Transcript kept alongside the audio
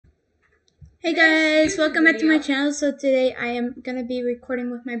Hey guys, welcome back to my channel. So today I am going to be recording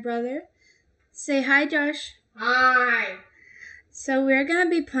with my brother. Say hi, Josh. Hi. So we're going to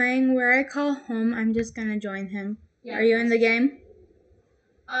be playing Where I Call Home. I'm just going to join him. Yeah, are you in the game?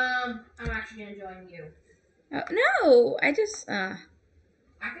 I'm actually going to join you. Oh, no, I can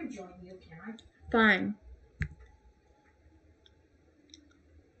join you, can I? Fine.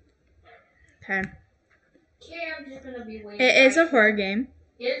 Okay. Okay, I'm just going to be waiting. It is a horror game.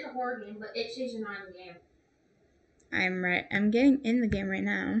 It is a horror game, but it's season 9 game. I'm getting in the game right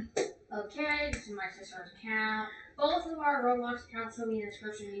now. Okay, this is my sister's account. Both of our Roblox accounts will be in the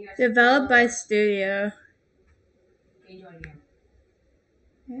description. You guys Developed by Studio. Okay, join you.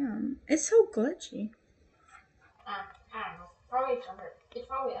 Yeah, it's so glitchy. I don't know. It's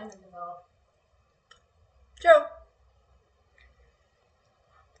probably underdeveloped. Joe.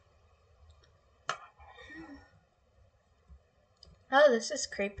 Oh, this is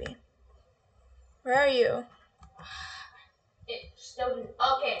creepy. Where are you? It still didn't.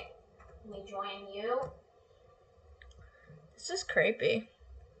 Okay. Let me join you. This is creepy.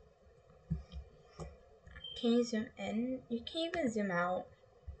 Can you zoom in? You can't even zoom out.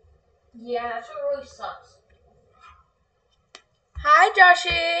 Yeah, that's what really sucks. Hi,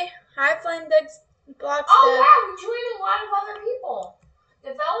 Joshy. Hi, Flame Blockstick. Oh, wow. We joined a lot of other people.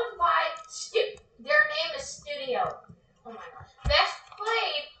 Developed by their name is Studio. Oh my gosh. Best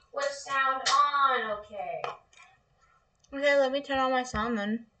played with sound on. Okay. Okay, let me turn on my sound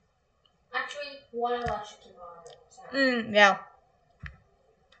then. Actually, one of us should keep on it. Yeah.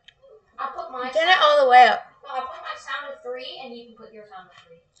 I'll put my Turn it all the way up. I'll put my sound to 3 and you can put your sound to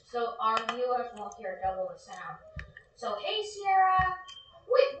 3. So our viewers won't hear double the sound. So hey Sierra.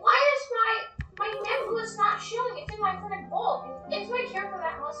 Wait, why is my necklace not showing? It's in my front bulk. Is my character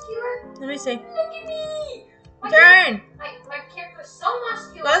that muscular? Let me see. Look at me! Turn! My character's so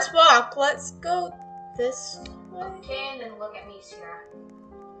muscular. Let's walk. Let's go this way. Okay, and then look at me, Sierra.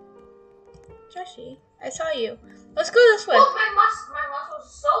 Joshy, I saw you. Let's go this way. Look, my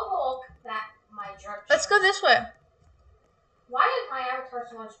muscles so bulk that my jerk. Let's go this way. Why is my avatar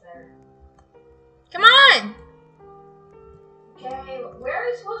so much better? Come on! Okay, where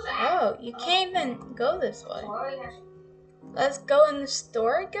are we supposed to Oh, you can't even go this way. Let's go in the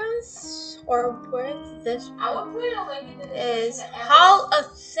store, I guess? Or where's this? I would put a link in the description. Is Hall of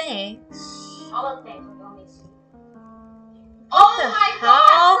Thanks. Hall of Thanks, let me see. What Oh the my hell?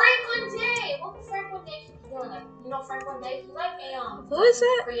 god, Franklin Day! Look what Franklin Day keeps doing. Like, you know Franklin Day? He's like a, Who is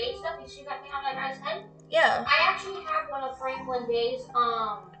that? create stuff. You see that thing on that guy's head? Yeah. I actually have one of Franklin Day's,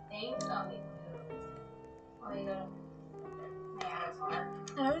 things. Oh, wait. Oh, you go. My avatar.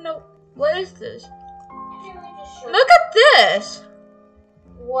 I don't know. What is this? Actually, let me just show Look at this!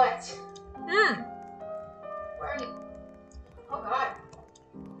 What? Hmm. Where are you? Oh god.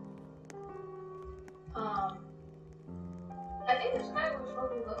 I think this guy we're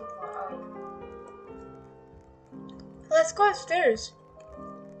supposed to be looking for. Oh, Let's go upstairs.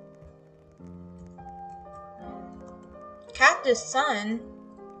 Cactus Sun.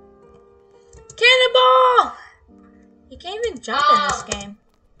 Cannonball! You can't even jump in this game.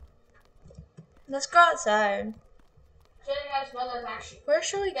 Let's go outside. So you guys know there's actually. Where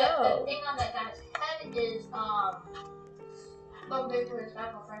should we go? The thing on that guy's head is look into his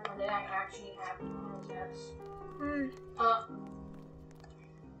medical friend one day. I actually have one of those heads.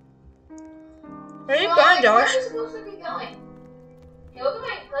 Where are you going, Josh? Where are we supposed to be going? Hey, look at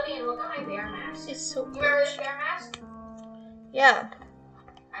my hoodie and look at my bear mask. It's so You remember this bear mask? Yeah.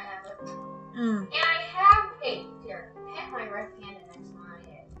 I have it. Mm. And I have, hey, here, pet my red panda next to my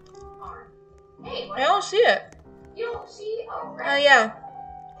head. Arm. Hey, what? I don't see it. You don't see a red? Oh, yeah.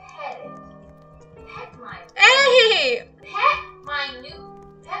 Pet it. Pet my. Hey! Pet my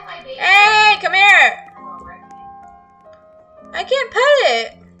baby. Hey, come here! I love red panda. I can't pet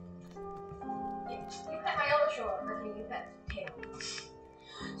it. You pet my other shoulder, or can you pet the tail?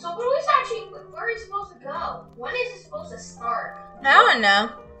 So where are we supposed to go? When is it supposed to start? I don't know.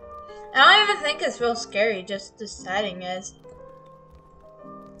 I don't even think it's real scary, just the setting is.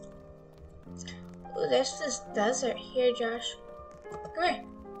 Ooh, there's this desert here, Josh. Come here.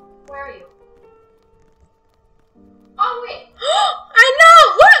 Where are you? Oh, wait. I know!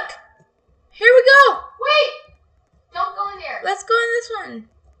 Look! Here we go! Wait! Don't go in there. Let's go in this one.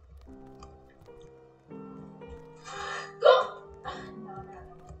 Go! No.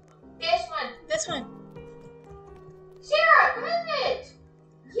 This one. This one. Sarah, come in it.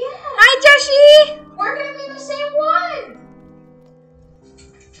 Yeah. Hi, Joshi! We're gonna be the same one.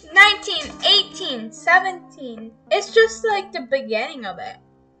 19, 18, 17. It's just like the beginning of it.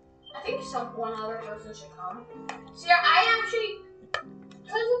 I think one other person should come. Sarah, I actually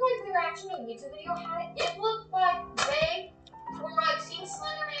because of like the reaction to the YouTube video had it, it looked like they were like seeing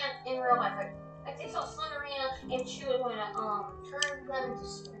Slender Man in real life. Like they saw Slender Man and she was gonna turn them into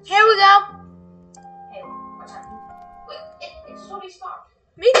spirits. Here we go. Hey, what's happening? Wait, it's totally stopped.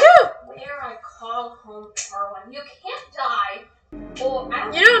 Me too. Where I call home R1. You can't die. Well,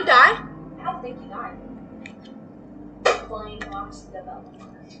 You don't die? I don't think you died. Flying blocks development.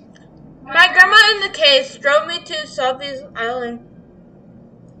 My grandma in the case drove me to Southeast Island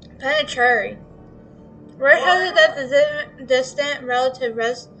Penitentiary, where it held that the distant relative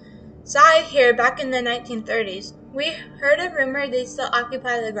reside here back in the 1930s. We heard a rumor they still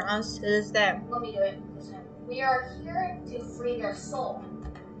occupy the grounds to this day. Let me do it this time. We are here to free their soul.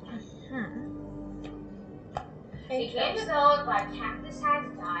 Became developed by Cactus Has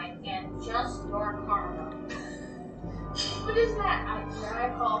Died and Just Your Karma. What is that? I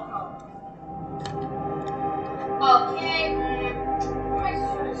call home. Okay. What am I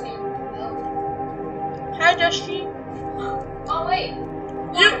supposed to say? Hi, Dusty. Oh wait.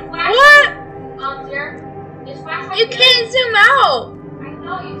 What? Dear, this flashlight. You can't zoom out. I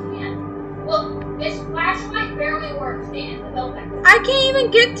know you can't. Well, this flashlight barely works. They didn't develop that. I can't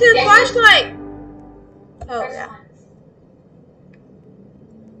even get to the flashlight. Oh Press yeah. one.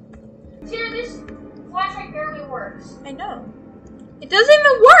 Dear, this flashlight barely works. I know. It doesn't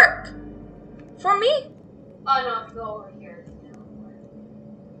even work for me. Oh no, if you go over here.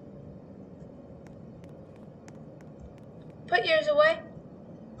 Put yours away.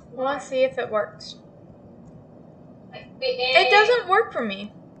 I want to see if it works. It doesn't work for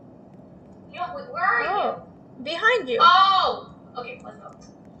me. You know, where are you? Behind you. Oh! Okay, let's go.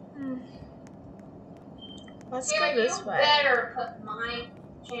 Let's Taylor, go this you way. better put my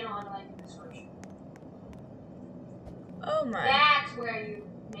channel in the link in the description. Oh my. That's where you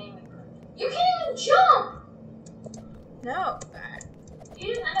mainly put. You can't even jump! No. You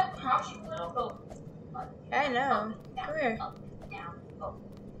just end up crouching a little. Go. Up, I know. Up, down, Come here. Up, down, go.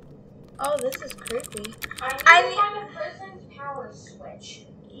 Oh, this is creepy. I need to find a person's power switch.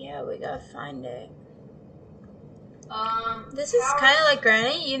 Yeah, we gotta find it. This Power is kind of like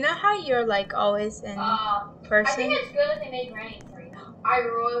Granny. You know how you're like always in person? I think it's good that they made Granny 3. I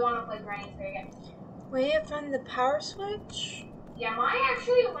really want to play Granny 3 again. We need to find the power switch. Yeah, mine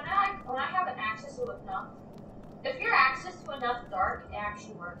actually, when I have an access to enough, if you're access to enough dark, it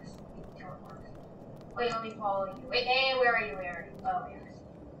actually works. You can tell it works. Wait, let me follow you. Wait, hey, where are you? Oh, yes.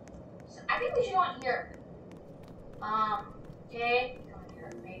 So, I think we should go in here. Okay, come in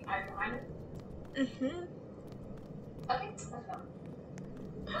here. Wait, I'm behind it. Okay, let's go.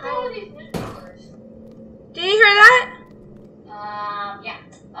 Look at all these newspapers. Do you hear that? Yeah.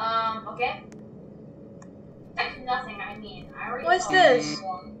 Okay. That's nothing, I mean. I already What's saw this?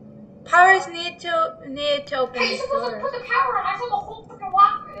 Powers needed to open Hey, this you're supposed to door. put the power on. I saw the whole freaking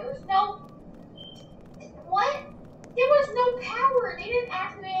walkthrough. There was no... What? There was no power. They didn't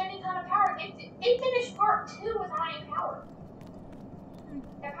activate any kind of power. They finished part 2 without any power.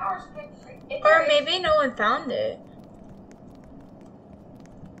 Their power's fixed. Or maybe no one found it.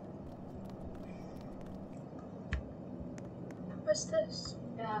 What's this?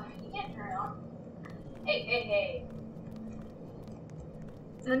 You can't turn it on. Hey.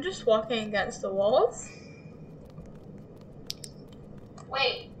 I'm just walking against the walls.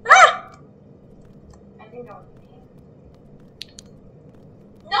 Wait. Ah! I think that was me.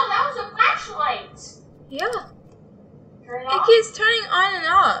 No, that was a flashlight. Yeah. Turn it It off. keeps turning on and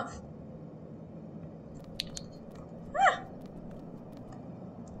off. Ah.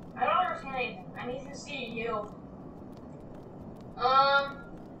 I don't understand anything. I need to see you.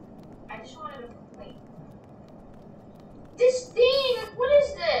 I just wanted to wait. This thing! What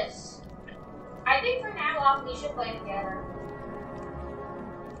is this? I think for now we should play together.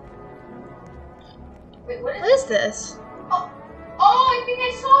 Wait, what is this? Oh, I think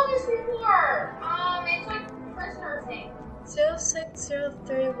I saw this before. It's like prisoner thing.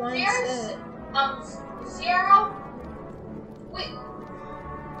 06031 Zero. Wait.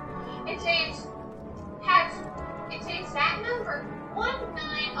 It says that number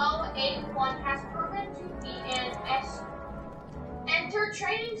 19081 has proven to be an enter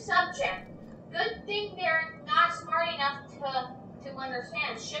training subject. Good thing they're not smart enough to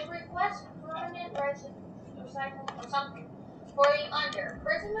understand. Should request permanent recycle or something for the under.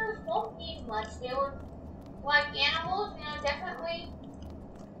 Prisoners won't need much. They will, like animals, definitely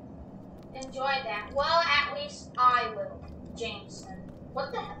enjoy that. Well, at least I will. Jameson.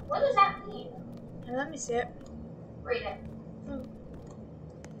 What the heck? What does that mean? Let me see it. Read it. Oh.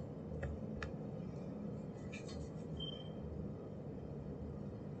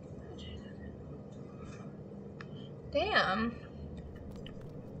 Damn.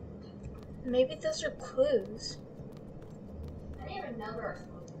 Maybe those are clues. I didn't even know there was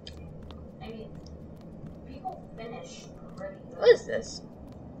clues. I mean, people finish pretty good. What is this?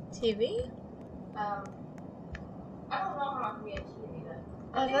 TV? I don't know how to read a TV, but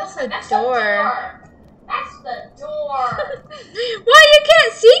Oh, that's the a door. That's the door. Well, you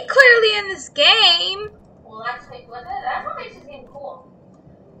can't see clearly in this game. Well, that's what makes this game cool.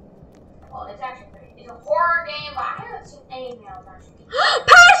 Well, it's actually pretty. It's a horror game, but I haven't seen anything else actually.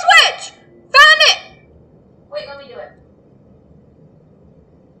 Power switch! Found it! Wait, let me do it.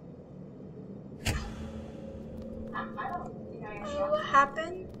 I don't think I actually. What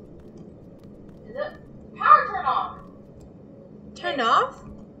happened? Is it power turn off? Turned off?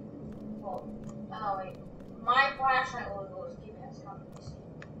 Well, oh wait. My flashlight was keeping us company.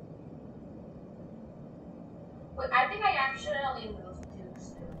 Wait, I think I accidentally moved too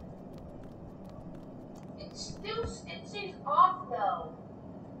soon. It stays off though.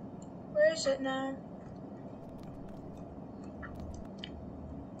 Where is it now?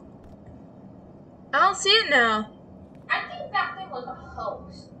 I don't see it now. I think that thing was a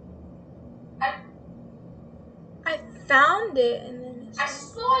hoax. I found it and then I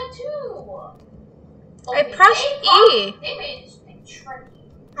saw it too. I pressed E. They made this thing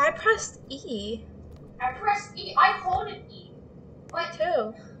tricky. I pressed E. I pressed E. I hold it E. But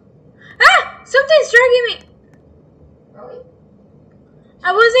Too. Ah! Something's dragging me. really?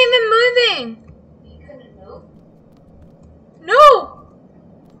 I wasn't even moving. You couldn't move? No.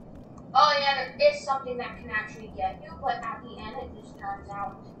 Oh yeah, there is something that can actually get you, but at the end it just turns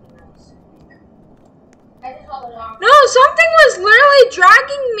out to be nice. I just saw the dog. No, something was literally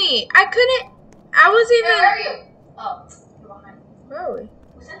dragging me. I wasn't even. Where are you? Oh, you're behind. Where are we?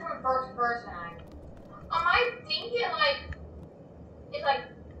 We sent from first person. I think it it's like,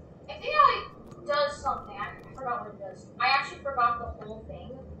 I think it does something. I forgot what it does. I actually forgot the whole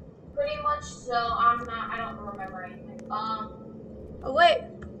thing, pretty much. So I don't remember anything. Oh wait.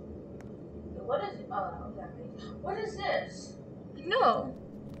 What is it? Oh, okay. What is this? No.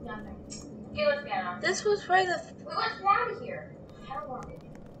 Nothing. Okay, let's get out. This was where the. Wait, let's get out of here. I don't want it.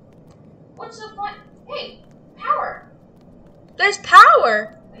 What's the point? Hey, power. There's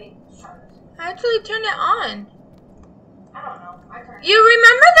power. Wait, let's try this. I actually turned it on. I don't know. I turned. You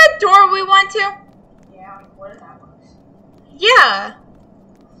remember that door we went to? Yeah. What if that works? Yeah.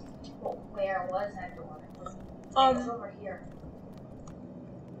 Well, where was that door? It was over here.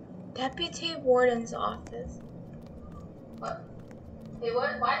 Deputy Warden's office. What? Wait,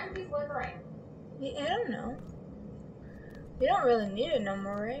 what? Why did it be flickering? I don't know. We don't really need it no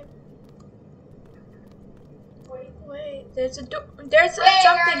more, right? Wait. There's a door. There's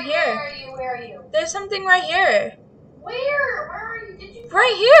something here. Where are you? There's something right here. Where are you? Did you?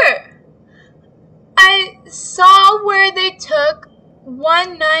 Right here. I saw where they took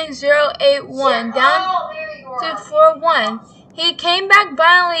 19081 down there you to are. floor 1. He came back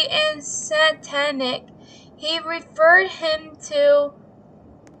violently and satanic. He referred him to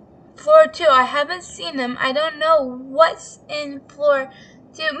floor 2. I haven't seen him. I don't know what's in floor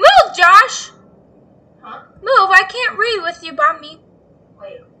 2. Move, Josh! Huh? Move. I can't read with you by me.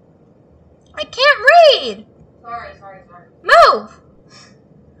 Wait. I can't read. Sorry. Move.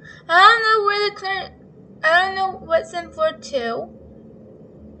 I don't know where the clearance. I don't know what's in floor 2.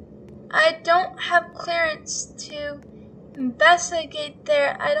 I don't have clearance to investigate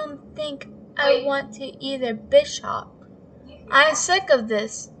there. I don't think I want to either, Bishop. I'm sick of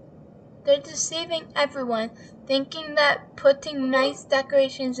this. They're deceiving everyone, thinking that putting nice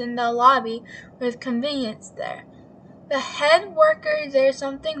decorations in the lobby was convenience there. The head worker, there's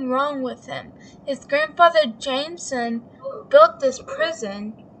something wrong with him. His grandfather Jameson built this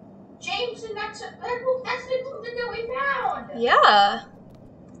prison. Jameson, that's the building that we found. Yeah.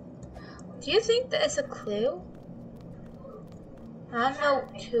 Do you think that it's a clue? I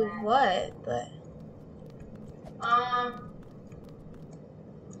don't know to what, but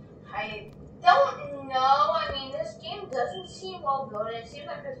I don't know. I mean, this game doesn't seem well built. It seems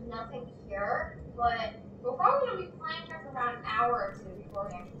like there's nothing here, but we're probably gonna be playing here for about an hour or two before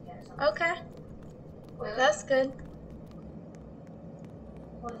we actually get something. okay. Wait, That's good.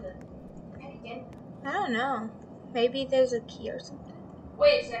 what is it? Again? I don't know. Maybe there's a key or something.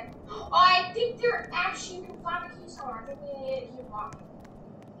 Wait a second. Oh, I think there actually you can find a key somewhere. I think we need to keep walking.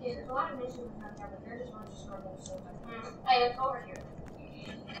 Okay, there's a lot of missions out there, but they're just going to scribble. So hey, it's over here.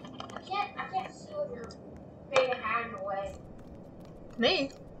 I can't see with your big hat in the way.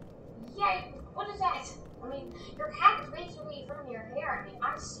 Me? Yeah, what is that? I mean, your hat is basically from your hair. I mean,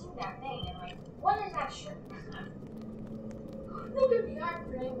 I've seen that thing, and like, what is that shit? Look at me, I'm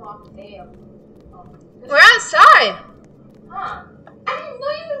pretty off. Damn. We're outside. Huh. I didn't know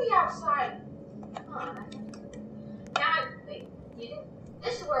you could be outside. outside. Huh. Now, wait. You think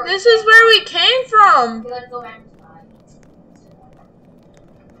this is where? This is where we came from. Okay, let's go back inside.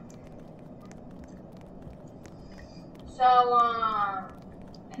 So,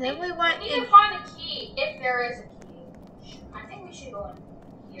 Then we went need in. to find a key if there is a key. I think we should go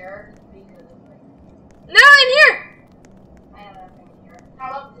in here because No, in here. I have nothing here. How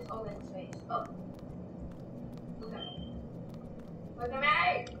about this open space? Oh. Look at me. Look at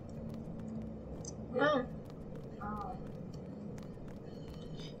me! Oh, Oh.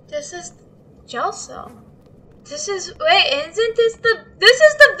 this is Jelso. This is isn't this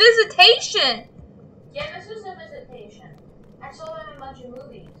the visitation? Yeah, this is a visitation. I saw them in a bunch of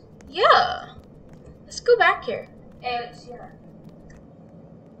movies. Yeah. Let's go back here. Hey, it's here.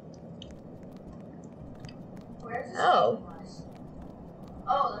 Where's this Oh. taking us?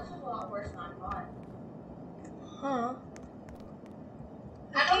 Oh, this is a lot worse than I thought. Huh.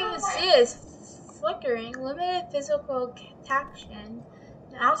 I I don't can't know even if I- see it. It's flickering. Limited physical contaction.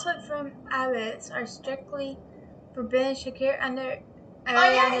 The outside from habits are strictly forbidden. Secure under Oh yeah,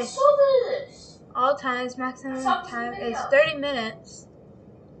 I under saw this! all times. Maximum I saw this in time the is video. 30 minutes.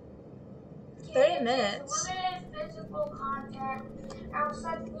 30 It minutes. says limited physical contact.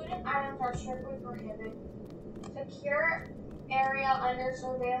 Outside food and items are strictly prohibited. Secure area under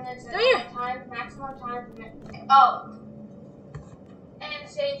surveillance and Come here. time, maximum time permitted. Oh. And it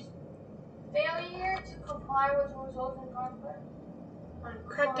says failure to comply with results in conflict.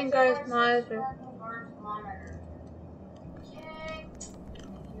 Correcting guards monitor. Okay.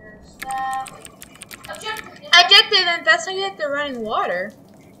 Here's that. Objective. Objective, investigate the running water.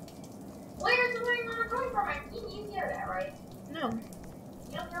 Where's the running water coming from? You hear that, right? No.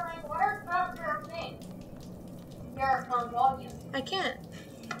 You don't hear running water? Not your thing. Your volume. I can't.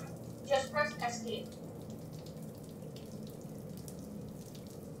 Just press escape.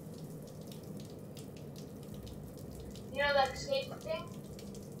 You know the escape thing?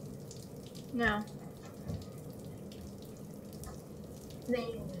 No. Then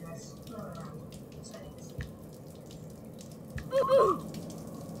you can do this. No.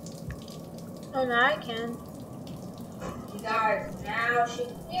 Oh, now I can. You guys, now she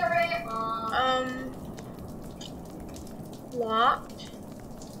can hear it. Locked.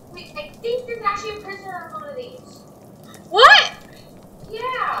 Wait, I think there's actually a prisoner in one of these. What?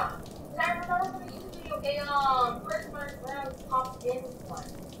 Yeah. I remember from the YouTube video, a prisoner popped in one.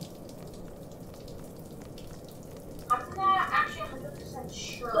 I'm not actually 100%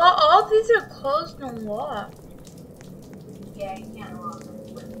 sure. Well, all these are closed and locked. Yeah, you can't unlock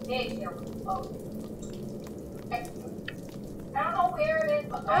them. Hey, here. Oh. I don't know where it is,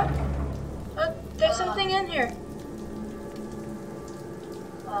 but Oh, there's something in here.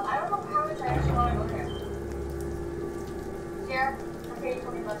 I don't know how much I actually want to go there. Here, I'm paying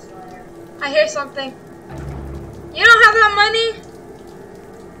 $20 to go there. I hear something. You don't have that money?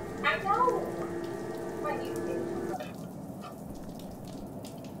 I know. But you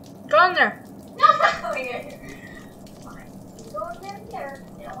Go in there. No, I'm not going in. Fine. You go in there.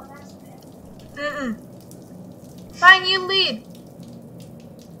 You don't want to Mm-mm. Fine, you lead.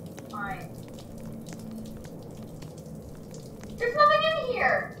 Fine. There's nothing in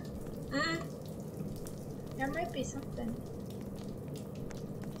here. There might be something.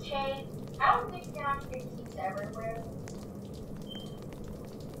 Okay, I don't think there have to be keys everywhere.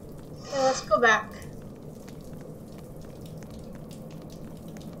 Okay, let's go back.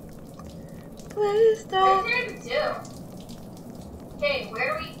 Please What don't. is there to do? Okay,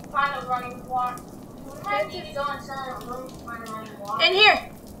 where do we find the running water? We might need to go inside a room to find the running water. In here.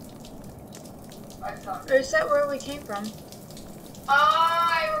 Let's go. Or is that where we came from?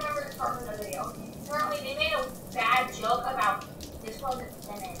 I remember this part from the video. Apparently, they made a bad joke about this wasn't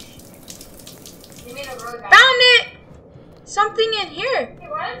finished. They made a really bad. Found it! Something in here. Hey,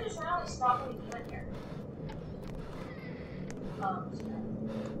 why don't you just randomly stop when you get in here?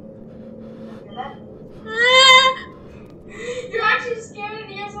 Hear that? Ah! You're actually scared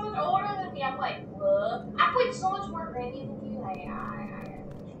and you're so much older than me. I'm like, what? I played so much more Granny than you.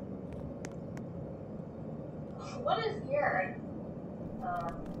 What is here?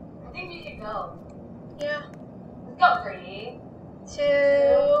 I think we should go. Yeah. Let's go, 3, 2,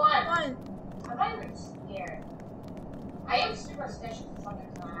 1. I'm not even scared. I am superstitious if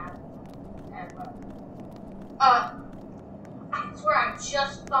something's gonna happen. I swear I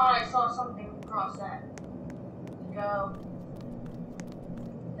just thought I saw something across that. Go.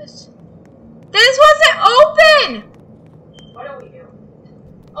 This wasn't open! What do we do?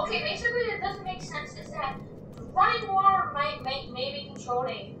 Okay, basically it doesn't make sense. Is that running water might maybe control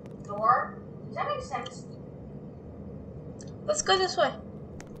a door? Does that make sense? Let's go this way.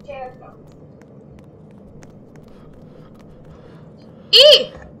 Okay, Okay, let's go.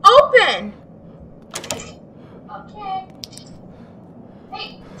 E! Open! Okay.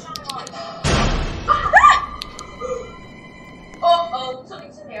 Hey, shine the light. Oh,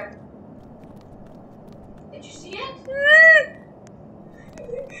 something's in there. Did you see it?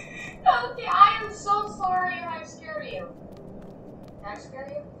 Okay, I am so sorry if I scared you. Did I scare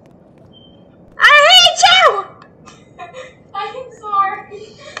you? I hate you! I'm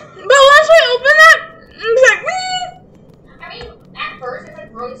sorry. But once we open that, it's like, I mean, at first it's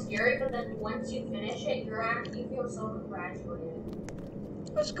like really scary, but then once you finish it, you feel so congratulated.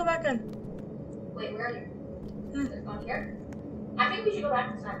 let's go back in. Wait, where are you? Let's go in here. I think we should go back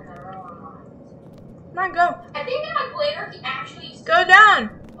to the side because I really want to know. Come on, go. I think in my planner he actually Go down.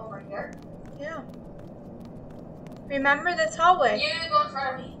 over here. Yeah. Remember this hallway. You go in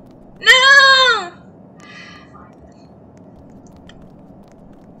front of me. No! Fine.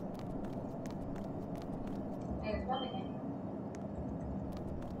 Hey, there's nothing in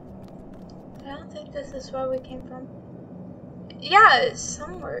here. I don't think this is where we came from. Yeah, it's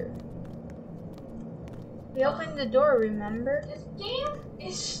somewhere. We opened the door, remember? This game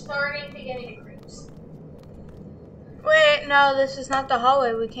is starting to get into creeps. Wait, no, this is not the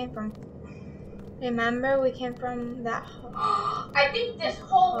hallway we came from. Remember, we came from that hallway. I think this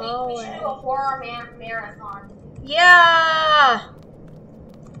whole week we should do a horror marathon. Yeah!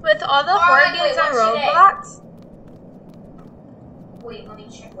 With all the horror games on Roblox? Wait, let me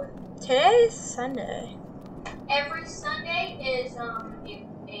check what. Today's Sunday. Every Sunday is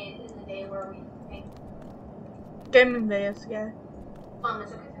the day where we make Gaming videos together.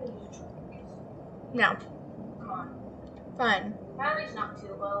 it's okay for you to try. No. Come on. Fun. Battery's not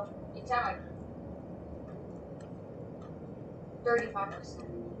too low. It's at like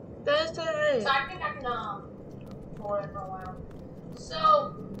 35%. That's alright. So I think I can hold it for a while.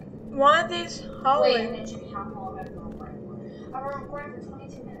 So One of these wait, hallways. and then check how long I've been recording for. I've been recording for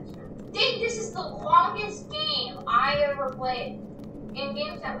 22 minutes now. Dang, this is the longest game I ever played. In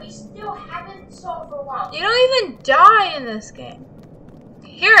games that we still haven't solved for a while. You don't even die in this game.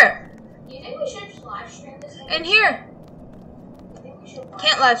 Here. Do you think we should just live stream this game? And here. I think we should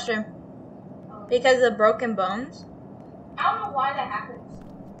Can't live stream. Because of broken bones. I don't know why that happens.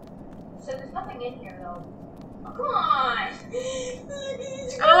 So there's nothing in here though. Oh, come on!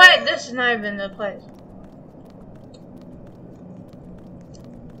 Oh wait, this is not even the place.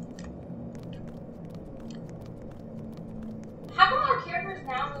 How come our characters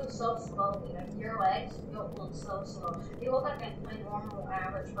now move so slowly? Like your legs don't look so slow. You look like a normal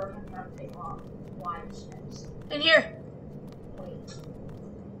average person trying to take long wide steps. In here. Wait.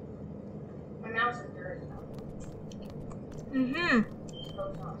 My mouse is dirty now. Mm-hmm. So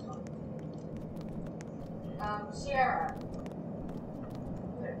it's not so. Sierra.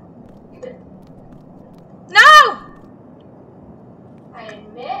 Give it. No! I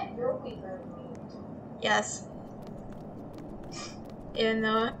admit you're weaker than me. Yes. Even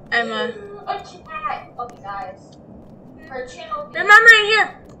though I'm a... A cat! Okay, guys. Her channel... Remember in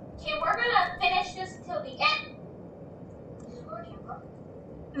here! Okay, we're gonna finish this till the end. This is where it came from.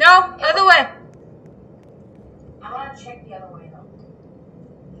 No, other way. I wanna check the other way though.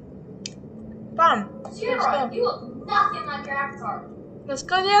 Bomb. Sierra, you look nothing like your avatar. Let's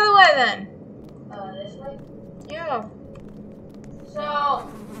go the other way then. This way? Yeah. So...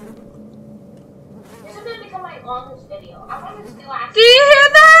 This is gonna become my longest video. I want to still ask... Do you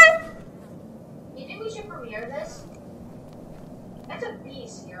hear that? You think we should premiere this? That's a bee,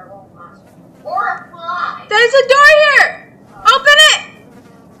 Sierra, won't last. Or a fly! There's a door here! Open it!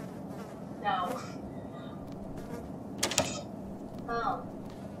 No. Oh.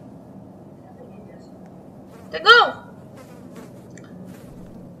 Nothing in this. To go!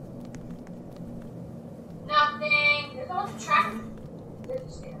 Nothing. There's a bunch of traffic. There's a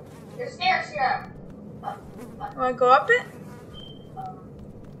stair. There's stairs, Sierra. Wanna go up it?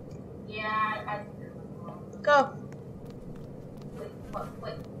 Yeah, I think there's one. Go.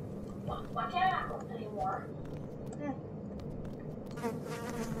 Wait. Why can't I not go anymore?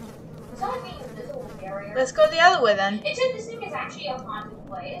 It's not like being invisible barrier. Let's go the other way then. It said this thing is actually a haunted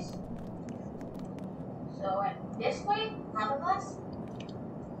place. So, this way, in front of us.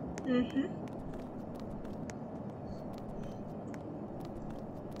 Mm-hmm.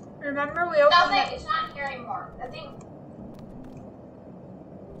 Remember we opened Nothing, it's not here anymore. I think.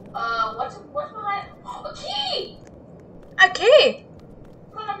 What's behind it? A key! a key!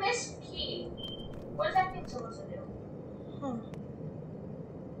 Put a missed key. What is that thing supposed to do? Huh.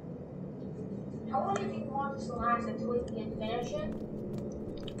 How long do you think you want this to last until we can finish it?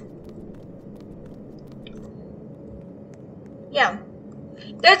 Yeah.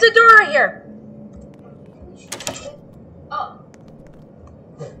 There's a door right here. Oh.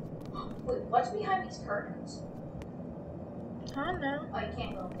 Wait, what's behind these curtains? I don't know. Oh, you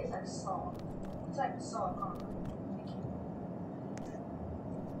can't go. It's like solid. It's like solid concrete.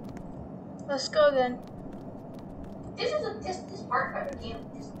 Let's go then. This part of the game is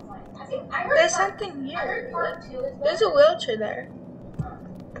disappointing. I think I heard There's something here. I heard part 2 is better. There's a wheelchair there.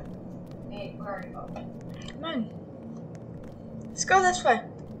 Hey, where are you going? Come on. Let's go this way.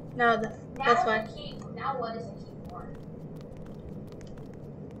 No, that's way. Now what is the key for?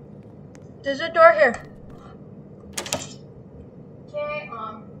 There's a door here. Okay,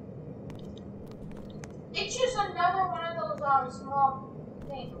 it's just another one of those small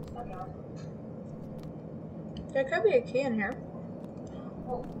things. Okay. There could be a key in here.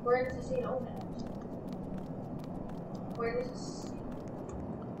 Well, where does it say to open it? Where does it say?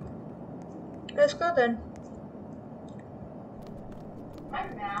 Let's go then. My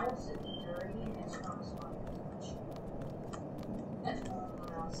mouse is dirty and it's not responding as much. That's one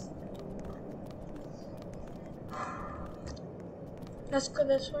mouse. Let's go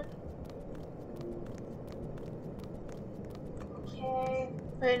this way. Okay.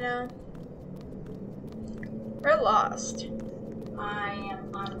 Right now. We're lost. I'm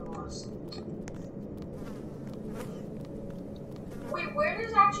lost. Wait, where does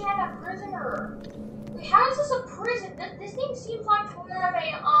it actually have a prisoner? Wait, how is this a prison? This thing seems like more of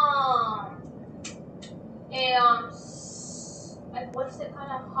like what's the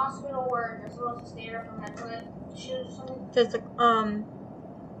kind of hospital where you're supposed to stay there for mental issues or something? There's a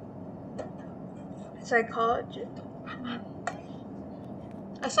psychologist.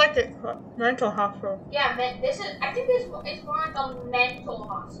 It's like a mental hospital. Yeah, I think this is more like a mental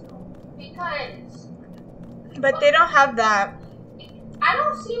hospital because. But they don't have that. I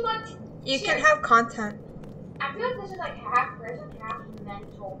don't see much. You can have content. I feel like this is like half prison, half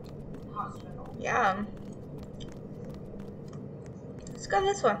mental hospital. Yeah. Let's go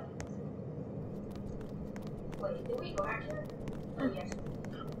this way. Wait, did we go back here? Oh, yes.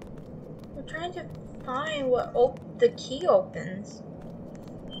 We're trying to find what the key opens.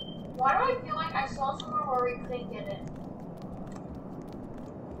 Why do I feel like I saw somewhere where we couldn't get in?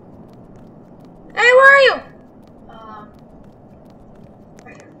 Hey, where are you?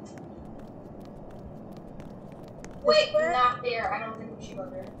 Right here. Wait, way? not there. I don't think we should go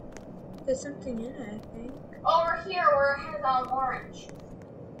there. There's something in it, I think. Over here where it has orange.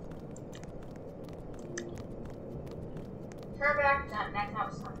 Turn back. That's how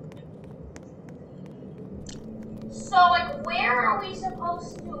it's done. So, like, where are we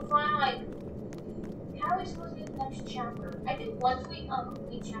supposed to find, like, how are we supposed to get the next chapter? I think once we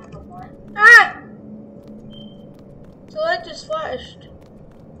complete chapter 1. Ah! The light just flashed.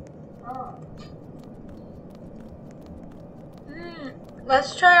 Oh.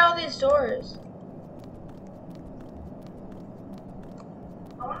 Let's try all these doors.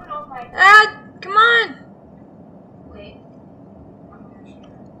 I want to know if my... Ah! Come on! Wait. I'm gonna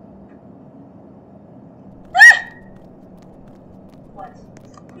share. Ah! What?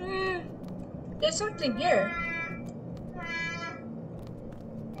 There's something here.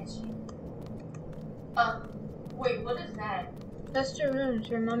 Wait, what is that? That's the rooms,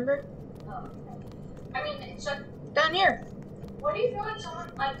 remember? Oh, okay. I mean, it's like... Down here. What do you feel like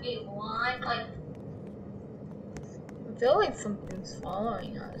someone, like, a line, like... I feel like something's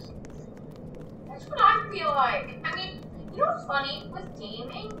following us. That's what I feel like. I mean, you know what's funny? With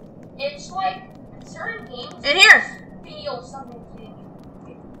gaming, it's like, certain games... In here! Feel something.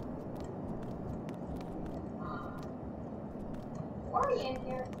 Are we in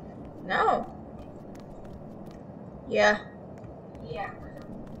here? No. Yeah. Yeah.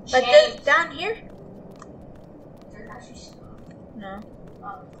 But there's down here? There's actually stuff. No.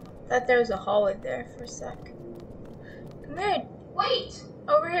 Oh. Thought there was a hallway there for a sec. Come here. Wait!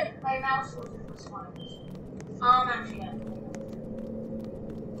 Over here. My mouse wasn't responding. Actually, yeah.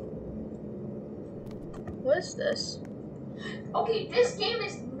 What is this? Okay, this game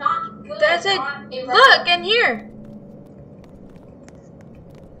is not good. There's a look in here.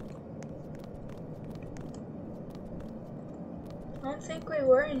 I don't think we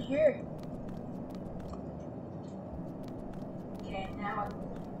were in here. Okay, now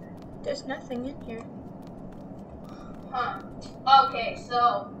There's nothing in here. Huh. Okay,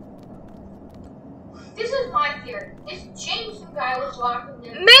 so this is my theory. This Jameson guy was locked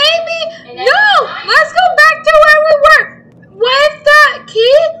in. Maybe. No. Let's go back to where we were. What if that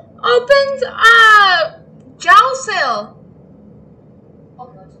key opens jail cell?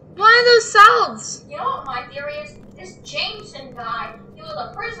 Okay. One of those cells. You know what my theory is? This Jameson guy, he was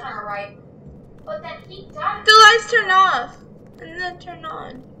a prisoner, right? But then he died. The lights turn off. and then turn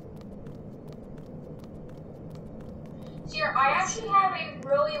on. Sierra, I actually have a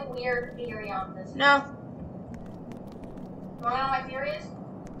really weird theory on this. No. You wanna know what my theory is?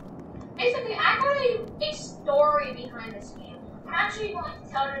 Basically, I got a story behind this game. I'm actually going to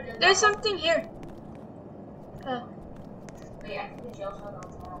tell you the There's something here. Oh. Wait, I think the jail cell on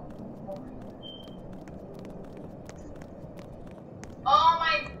tomorrow. Oh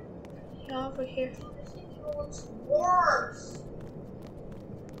my. Yeah, over here. This thing even looks worse.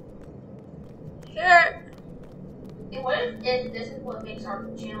 Here. And what if this is what makes our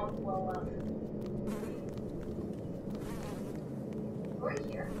channel blow up? We're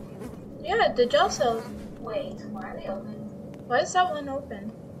here. Yeah, the jail cells. Wait, why are they open? Why is that one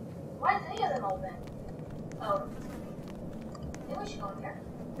open? Why is any of them open? Oh. Maybe we should go in there.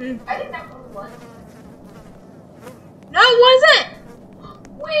 Hmm. I think that one was. No, it wasn't!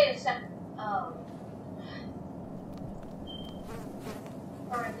 Wait a second. Oh.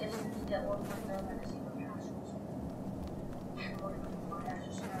 Alright, this is that one from the Legacy of Castles. I'm really going to find out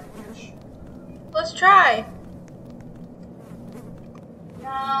just now. Let's try.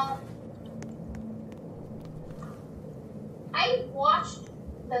 No. I watched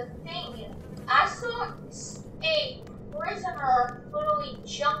the thing. I saw a prisoner literally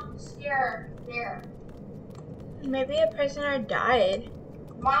jump scare there. Maybe a prisoner died.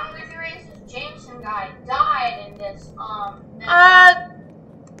 One of the theories is Jameson guy died in this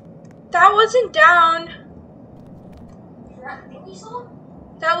That wasn't down. that thing we saw?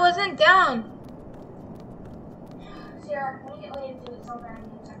 That wasn't down. Sarah, when you get later to it, somewhere in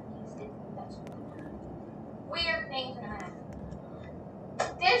the techniques, that's weird things are gonna happen.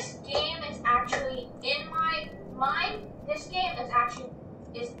 This game is actually, in my mind, this game is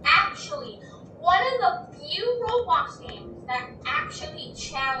actually one of the few Roblox games that actually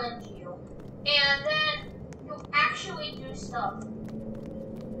challenge you, and then you actually do stuff.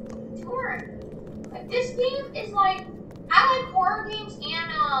 Horror. Like, this game is like, I like horror games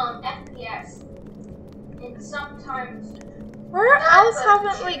and FPS. And sometimes. Where else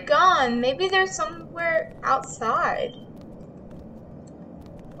haven't we gone? Maybe there's somewhere outside.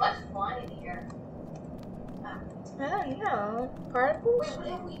 What's fun in here? I don't know. Particles? Wait, what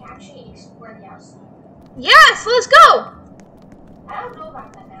if we actually explore the outside? Yes, let's go! I don't know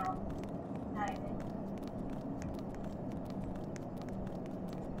about that now. Not even.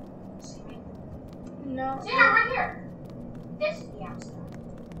 See me? No. Sarah, right here. This is the outside.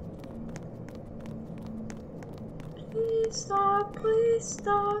 Please stop, please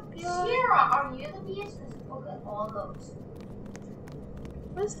stop. Sierra, are you the beast? Look at all those.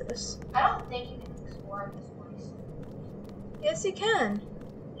 What is this? I don't think you can explore this place. Yes, you can.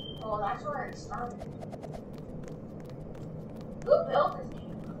 Oh, that's where it started. Who built this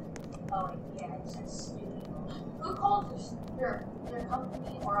game? Oh, wait, yeah, it says studio. Who called their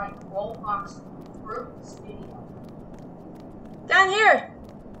company or like Roblox group studio? Down here.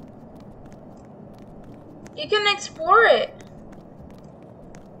 You can explore it.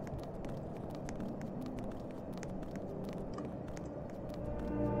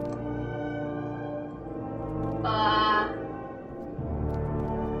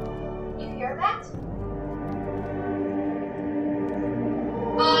 You hear that?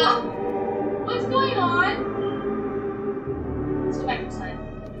 What's going on? Let's go back inside.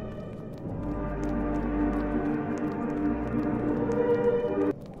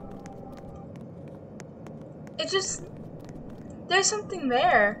 It just... There's something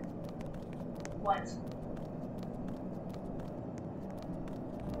there. What?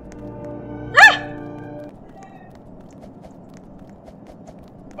 Ah!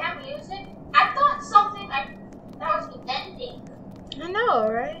 That music? I thought something like that was the ending. I know,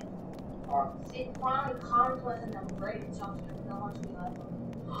 right? Or it finally comments was in the break or something. No one's be like,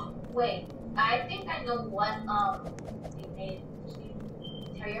 wait, I think I know what they made this game.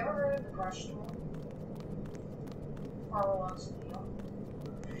 Have you ever heard of the Brush Tool? Or Roblox Studio?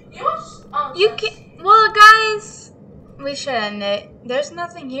 You know what's You can... Well, guys, we should end it. There's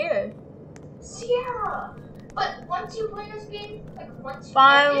nothing here. Sierra! But once you play this game, like once you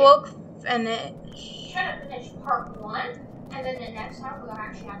Fine, end we'll finish. you try to finish part 1, and then the next time we'll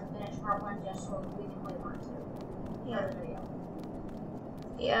actually have to finish part 1 just so we can play part 2. Yeah. For the video.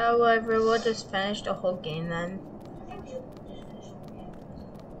 Yeah, whatever. We'll just finish the whole game then. I think we should just finish the game.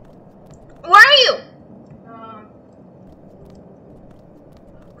 Where are you?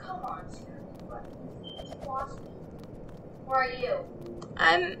 Come on, Sierra. What? You lost me. Where are you?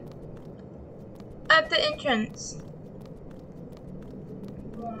 I'm at the entrance.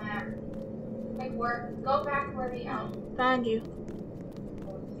 Well, man. Like, where? Go back where the Found you.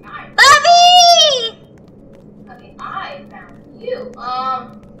 I Okay, I found you.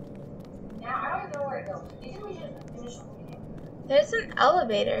 Now I don't even know where to go. Do you think we should finish the whole game? There's an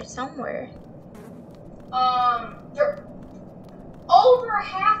elevator somewhere. You're over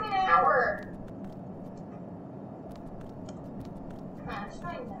half an hour. Come on, it's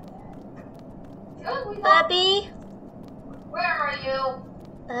not even that bad. I feel like we got... Bubby. Where are you?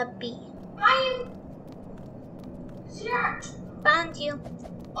 Bubby. I am... Sierra. Found you.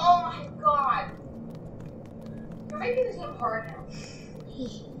 Oh my god. You're making this game hard now.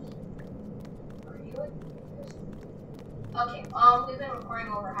 Are you like this? Okay, we've been recording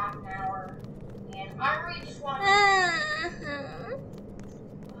over half an hour. And I really just want to...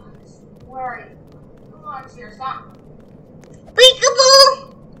 Where are you? Come on, Sierra, stop.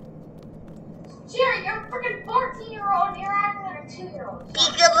 Peekaboo! Sierra, you're a freaking 14-year-old and you're acting like a 2-year-old.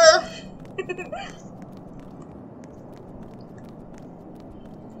 Peekaboo!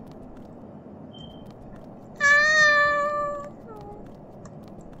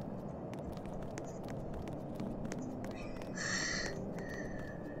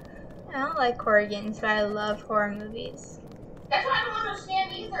 I don't like horror games, but I love horror movies. That's what I don't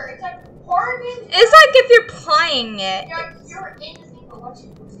understand either. It's like horror games. It's like if you're playing it. You're in the thing, but once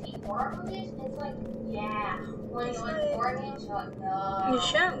you see horror movies, it's like, yeah. When you like horror games, you're like, no. You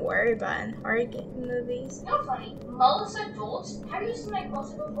shouldn't worry about in horror movies. You know what's funny? Most adults, have you seen like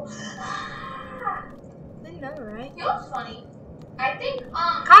most adults go, I know, right? You know what's funny? I think,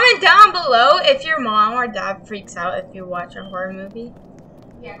 Comment down below if your mom or dad freaks out if you watch a horror movie.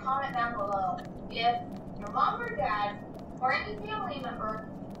 Yeah, comment down below if your mom or dad or any family member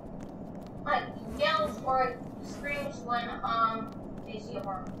like yells or like, screams when they see a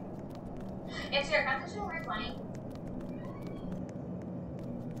horror movie. And Sarah, can I tell you something really funny?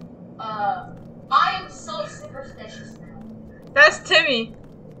 I am so superstitious now. That's Timmy.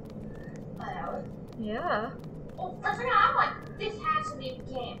 Yeah. Oh, for a second, I'm like, this has to be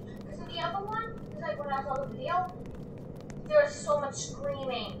the game. Because in the other one, it's like when I saw the video, there was so much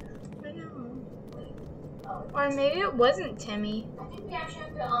screaming. I know. Wait. Oh. Or maybe it wasn't Timmy. I think we actually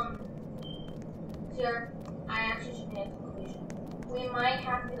have to, Sarah, I actually should make a conclusion. We might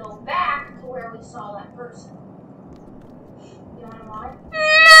have to go back to where we saw that person. You wanna know why?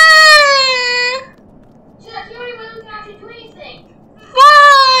 So that's the only way we can actually do anything.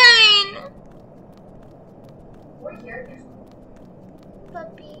 Fine! We're here.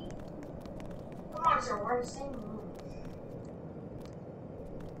 Puppy. Come on, sir, we're in the same room.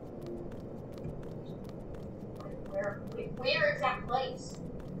 Where is that place?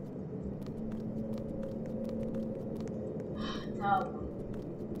 No.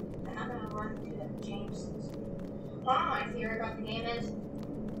 I'm not gonna run to the Jamesons. One of my theory about the game is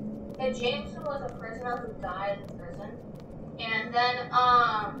that Jameson was a prisoner who died in prison. And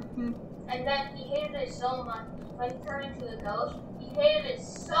then he hated it so much when he turned into a ghost, he hated it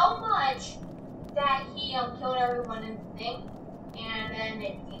so much that he killed everyone in the thing, and then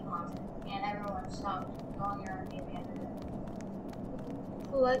it became haunted. And everyone stopped going around and abandoned it.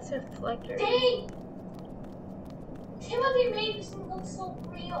 Let's reflect her. Dang! Timothy made this thing look so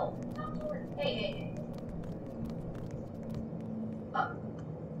real. Not so real. Hey. Oh.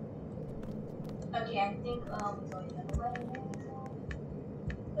 Okay, I think we go the other way now.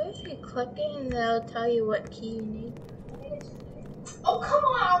 What if you click it and they'll tell you what key you need? Oh, come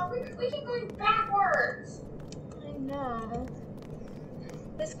on! We keep going backwards! I know.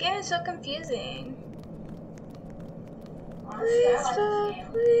 This game is so confusing. Honestly,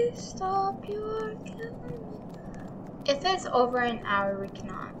 Please stop, you are killing me. If it's over an hour, we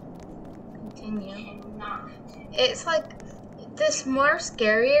cannot continue. We cannot continue. It's like, this more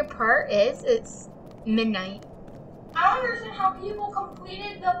scarier part is, it's midnight. I don't understand how people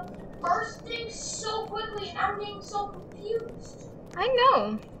completed the first thing so quickly and I'm being so confused. I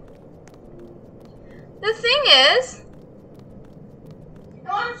know. The thing is, You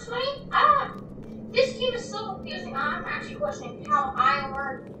know what's funny? This game is so confusing, I'm actually questioning how I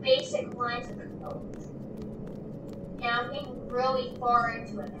learned basic lines of code. And I'm getting really far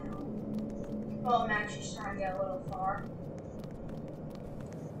into it now. Well, I'm actually starting to get a little far.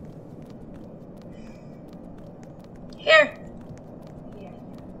 here. Yeah.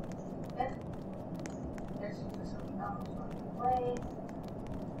 There's something else on the way.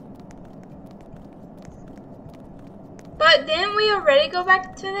 But didn't we already go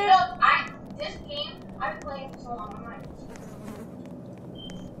back to there? No, this game, I've played for so long, I'm not.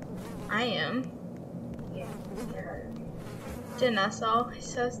 I am. Yeah, sure. Janessa always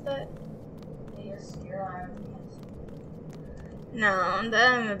says that. You're scared. No,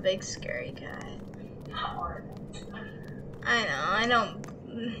 I'm a big scary guy. Not hard. I know, I don't.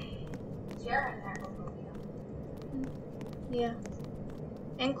 Sierra has acrophobia. Yeah.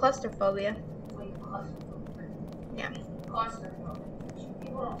 And claustrophobia. Wait, claustrophobia. Yeah. Claustrophobia.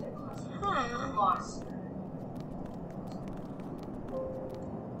 People don't say claustrophobia. Huh. Claustrophobic.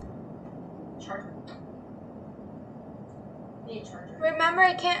 Charger. Need a charger. Remember,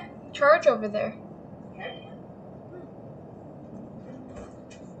 I can't charge over there. Yeah, I can.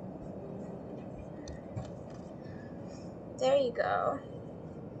 There you go.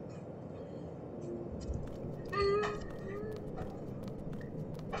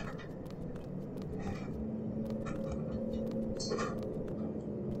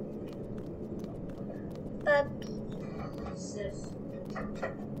 Sis.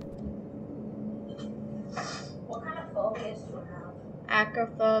 What kind of phobias do you have?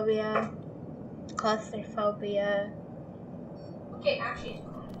 Acrophobia, claustrophobia. Okay, actually, it's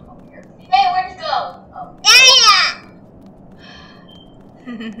cool. Over here. Hey, where'd you go? Oh.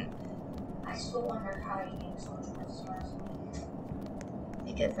 I still wonder how you gain so much whiskers.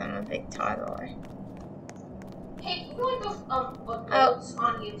 Because I'm a big toddler. Hey, can you like those adults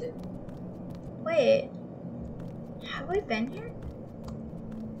on YouTube? Wait. Have we been here?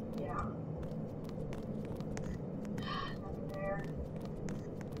 Yeah. Nothing there.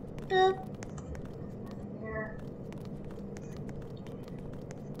 Boop. Nothing there.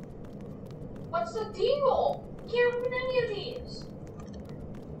 What's the deal? Can't open any of these.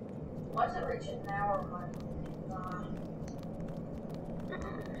 Why does it reach an hour mark?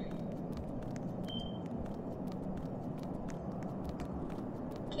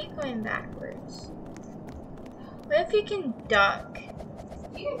 Keep going backwards. What if you can duck?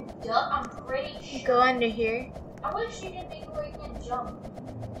 You can duck, I'm pretty sure. Go under here. I wish you didn't make it where you can jump.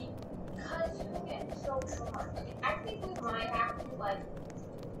 Because you can get so short. I think we might have to, like,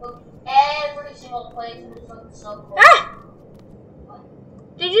 look every single place and just look so cool. Ah! What?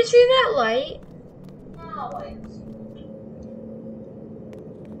 Did you see that light? No, wait.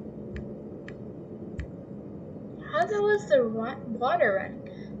 How was the water run?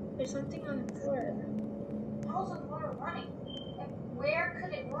 There's something on the floor. How was the water running? Like, where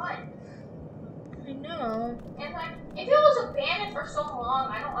could it run? I know. And like, if it was abandoned for so long,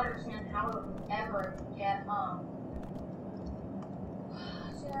 I don't understand how it would ever get,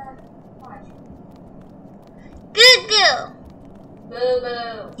 Sarah, watch. Good girl. Boo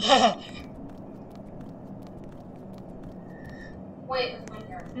boo. Yeah. Wait, what's my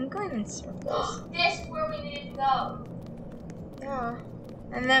here? I'm going in circles. This is where we needed to go. Yeah.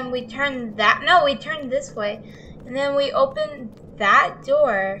 And then we turn that. No, we turn this way. And then we open that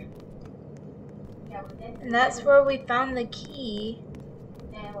door. Yeah, we did. And that's where we found the key.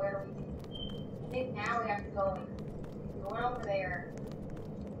 And where do we? I think now we have to go. Going over there.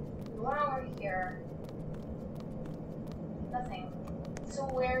 Going over here. Nothing. So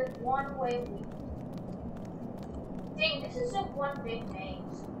where's one way we? Dang, this is like one big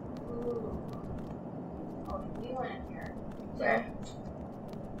maze. Ooh. Oh, we went in here. Where?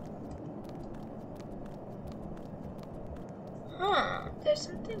 Huh. There's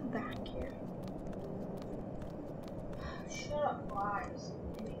something back here. Shut up, flies.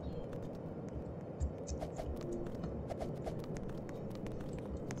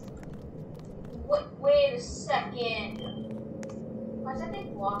 Wait a second. Why is that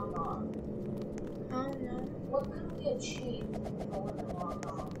thing blocked off? Oh no. What could we achieve with the blocked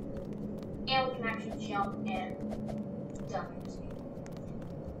off? And we can actually jump and duck and escape.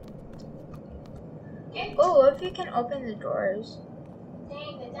 Okay. Oh, if you can open the doors.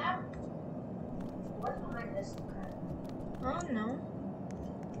 Dang, did that? What's behind this? Oh no.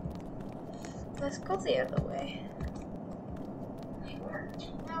 Let's go the other way.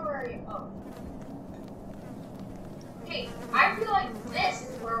 Now where are you? Oh. Okay, I feel like this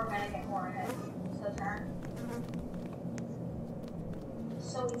is where we're gonna get more ahead. So turn.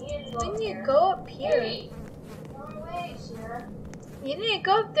 So we need to go We up need here. to go up here. Wait. No way, Sarah. You need to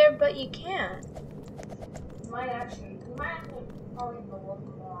go up there, but you can't. We might actually probably go look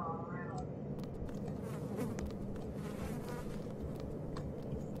more around.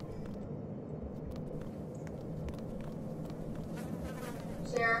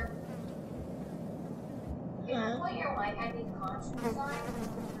 Sarah. If you put your mic at the constant sign.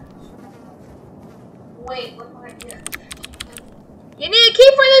 Wait, what's behind here? You need a key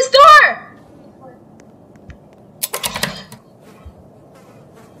for this door!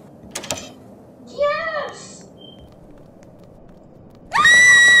 Yes!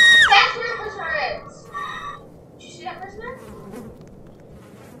 That's where the prisoner is! Did you see that prisoner?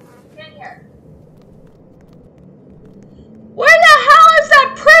 Get in here. Where the hell is that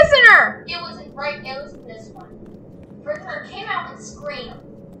prisoner? It was in this one. Prisoner came out and screamed.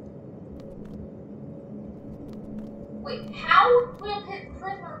 Wait, how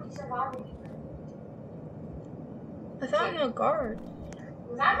surviving here? Without no guard.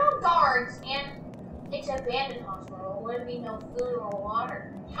 Without no guards and it's an abandoned hospital, there would be no food or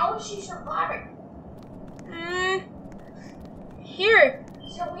water. How is she surviving? Here.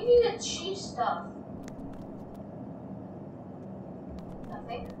 So we need to achieve stuff.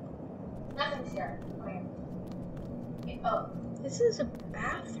 Nothing? Nothing's here. Okay. Oh. This is a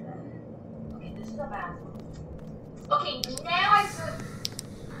bathroom. Okay, this is a bathroom. Okay, now I feel.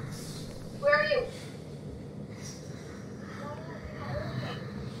 Where are you?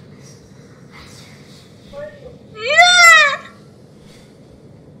 Where are you? Yeah!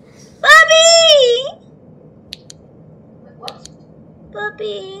 Bobby! Wait, what?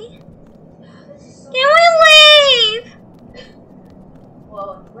 Bobby. This is so Can we leave? Well,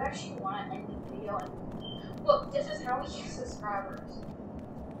 do we actually want to end the video? And look, this is how we get subscribers.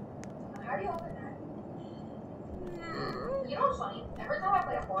 How do you open that? You know what's funny? Every time I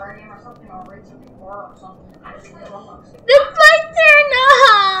play a horror game or something, or read something horror or something, I just play Roblox. The lights are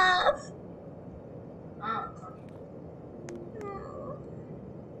off! Oh,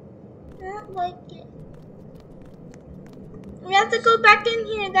 I don't like it. We have to go back in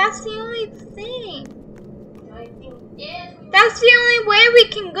here. That's the only thing. the only thing is, That's the only way we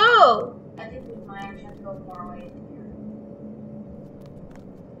can go. I think we might actually have to go more away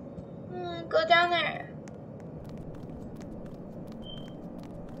than here. Go down there.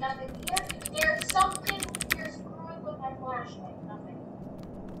 Nothing here. There's something. You're screwing with my flashlight. Nothing.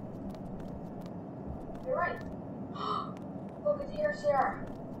 You're right. Look, it's here, Sarah.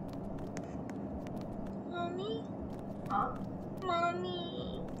 Mommy? Huh?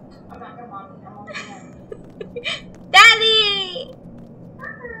 Mommy. I'm not your mommy. I'm only him. Daddy!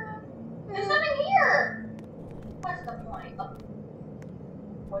 There's nothing here. What's the point? Oh.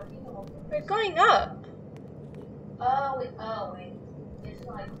 What do you know? We're going up. Oh wait. It's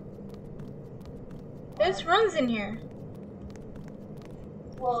like. There's rooms in here.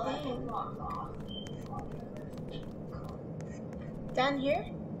 Well, that thing's locked off. Down here?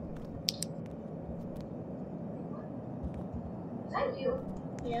 Is that you?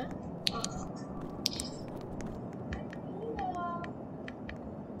 Yeah.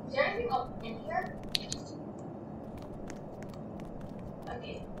 Is there anything up in here?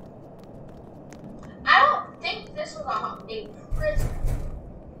 Okay. I don't think this was a prison.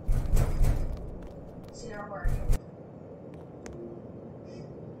 Sarah, where are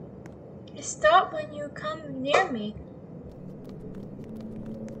you? Stop when you come near me.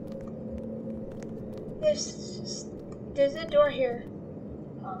 There's a door here.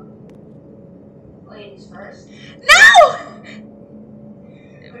 Ladies first. No!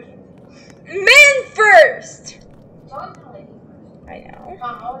 Men first! It's always been ladies first. I know.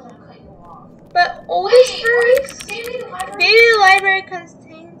 I'm always gonna cut you off. But oldest Wait, first? maybe the library. Maybe the library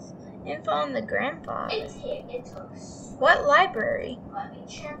contains info on the grandfather. It took. What library? Let me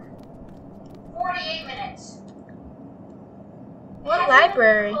check. 48 minutes. What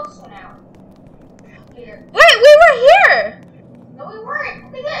library? Close one out. Here. Wait, we were here! No, we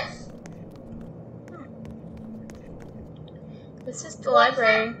weren't. Look at this. This is the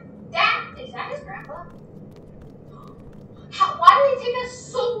library. Is that his grandpa? Why did it take us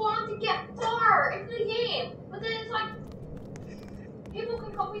so long to get far into the game? But then it's like people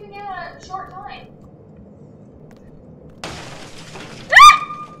can complete the game in a short time.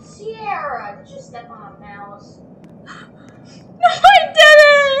 Sierra, did you step on a mouse? No, I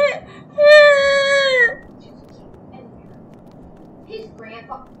didn't! His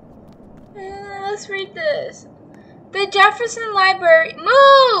grandpa. Let's read this. The Jefferson Library.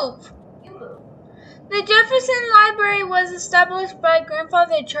 Move! You move. The Jefferson Library was established by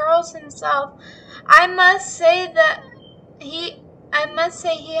Grandfather Charles himself. I must say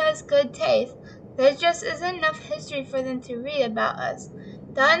he has good taste. There just isn't enough history for them to read about us.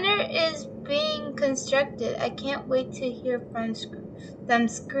 The under is being constructed. I can't wait to hear from them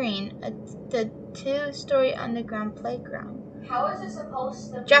scream. The 2-story underground playground. How is it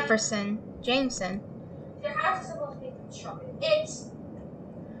supposed to be? Jameson. How is it supposed to be constructed? It's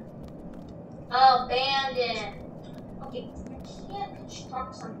abandoned. Okay, you can't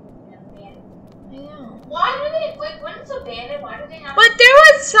construct something abandoned. I know. Why do they, when it's abandoned, why do they not? But there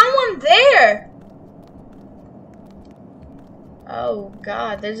was someone there! Oh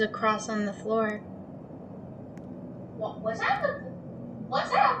god, there's a cross on the floor. What was that? What's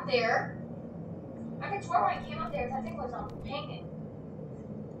that up there? I could swear when I came up there, that thing was hanging.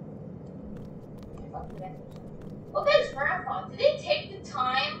 Look at his grandpa. Did they take the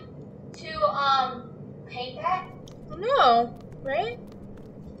time to paint that? No, right?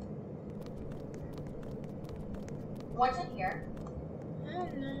 What's in here? I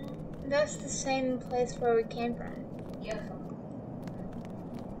don't know. That's the same place where we came from. Yeah.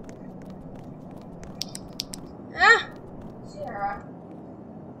 Ah! Sierra.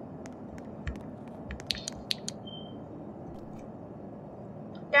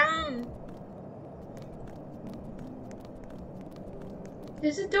 Down.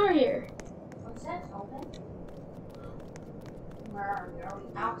 There's a door here. What's that? Open? Where are we? Are we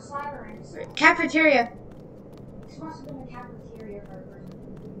outside or inside? Cafeteria. This must have been the cafeteria for a person.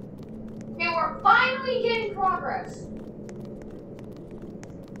 Okay, we're finally getting progress.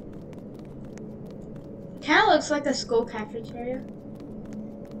 Kind of looks like a school cafeteria.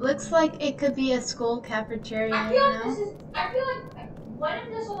 Looks like it could be a school cafeteria. I feel like what if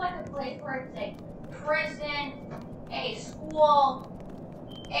this was like a place where it's a prison, a school,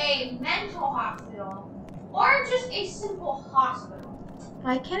 a mental hospital, or just a simple hospital?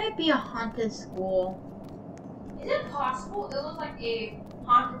 Why can't it be a haunted school? Is it possible it was like a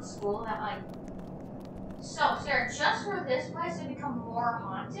haunted school that like... So, Sarah, just for this place to become more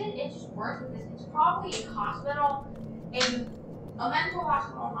haunted, it just works because it's probably a hospital, a mental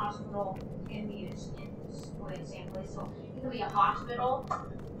hospital can be used in the same place. So it could be a hospital.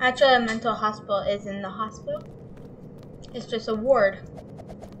 Actually, a mental hospital is in the hospital. It's just a ward.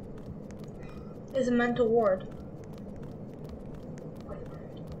 It's a mental ward.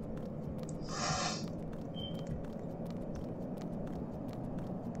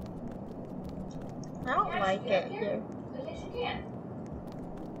 I don't like it here. Yes, you can.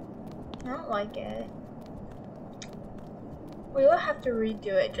 I don't like it. We will have to redo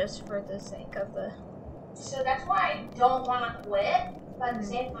it just for the sake of the... So that's why I don't want to quit, but at the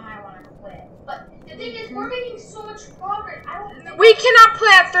same time I want to quit. But the thing is, we're making so much progress. I don't think we cannot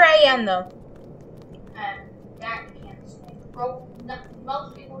play at 3 a.m. though. That you can't say.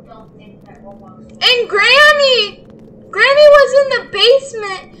 Most people don't think that Roblox. And Granny was in the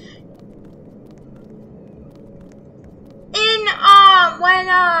basement. When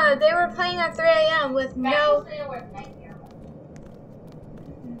they were playing at 3 a.m. with no...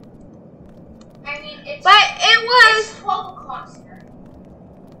 I mean, it's... But it was... It's 12 o'clock here.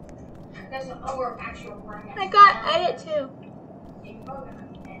 That's what we're actually recording. I got edit too. You're probably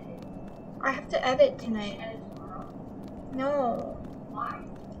gonna edit. I have to edit tonight. Edit tomorrow. No. Why?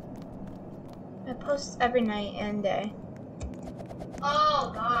 I post every night and day.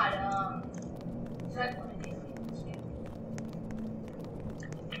 Oh, God, so that's what it is.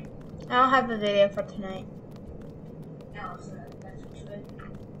 I don't have a video for tonight. No, so that's good.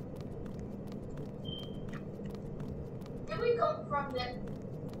 Did we go from the...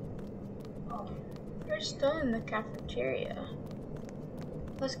 Oh. We're still in the cafeteria.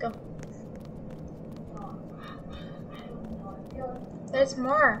 Let's go. Oh, I don't know. I feel like... There's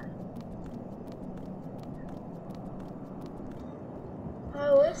more.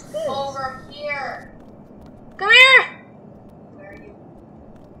 Oh, what's this? Over here. Come here! Where are you?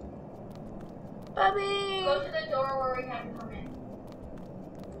 Bubby! Go to the door where we have to come in.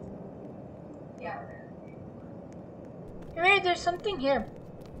 Yeah, we're there. Come here, there's something here.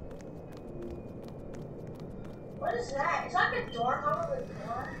 What is that? It's like a door. How about the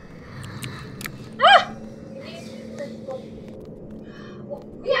door? Ah!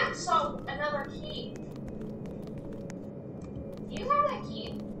 We have to solve another key. Do you have that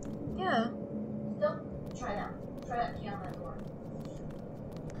key? Yeah. Still? Try that. Try that key on that door.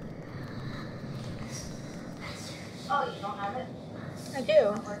 Oh, you don't have it? I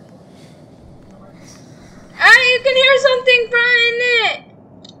do. Ah, you can hear something from it!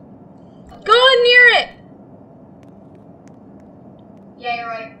 Go near it! Yeah, you're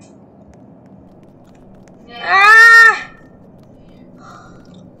right. Yeah. Ah!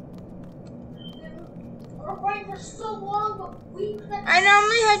 We're waiting for so long, but we couldn't. I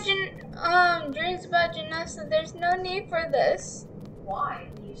normally have dreams about gymnastics. There's no need for this. Why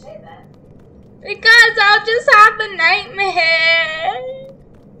do you say that? Because I'll just have a nightmare.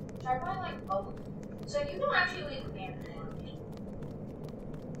 Try find like both. So you don't actually leave the band anymore.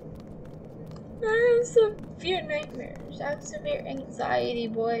 I have severe nightmares. I have severe anxiety,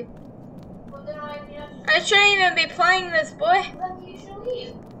 boy. Well, then I shouldn't even be playing this, boy. Then you should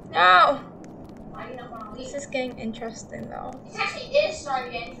leave. No. Why do you not want to leave? This is getting interesting, though. It actually is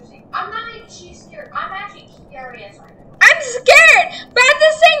starting to get interesting. I'm not actually scared. I'm actually curious right now. I'm scared, but at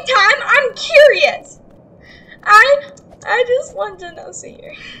the same time, I'm curious. I just want to know,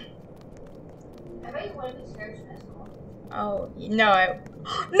 Sierra. I bet you wouldn't be scared to this one. Oh, no,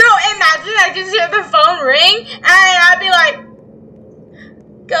 no, imagine I just hear the phone ring, and I'd be like,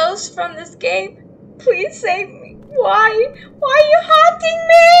 Ghost from this game, please save me. Why are you haunting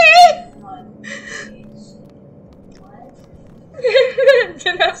me? What?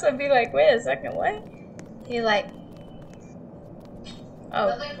 Janessa would be like, wait a second, what? He like, oh.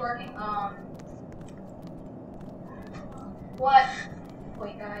 Nothing's working. What?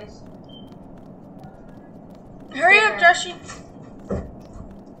 Wait, guys. Hurry up, Joshie.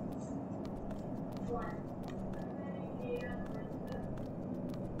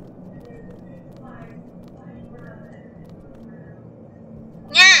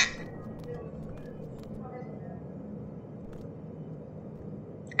 Yeah.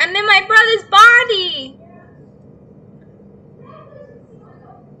 I'm in my brother's body.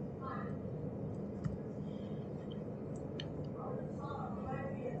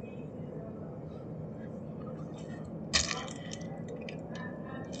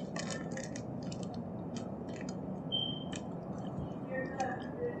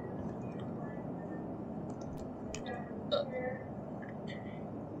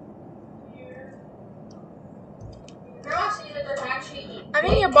 I'm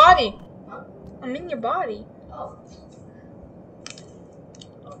in your body. Huh? I'm in your body. Oh.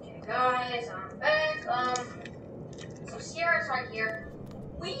 Okay, guys, I'm back. So Sierra's right here.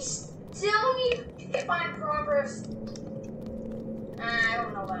 We still need to get by progress. I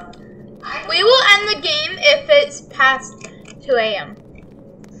don't know about it. We will end the game if it's past 2 a.m.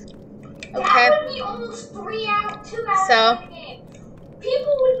 Okay. That would be almost 2 hours So, in the game.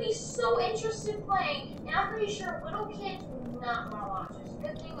 People would be so interested in playing, and I'm pretty sure little kids would not want to watch this.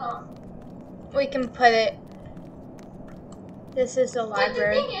 Good thing, we can put it. This is the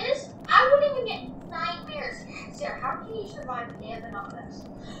library. But the thing is, I wouldn't even get nightmares. Sarah, how can you survive a day of an office?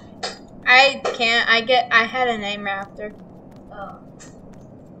 I can't. I had a nightmare after. Oh.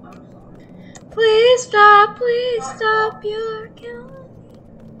 I'm sorry. Please stop. Please stop. You're killing me.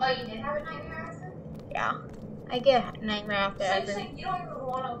 Oh, you did have a nightmare after? Yeah. I get a nightmare after So you're every. saying you don't even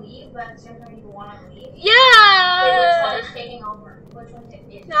want to leave, but at the same time you want to leave? Wait, which Yeah. one is taking over? Which one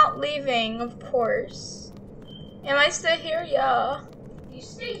is Not leaving, of course. Am I still here? Yeah. If you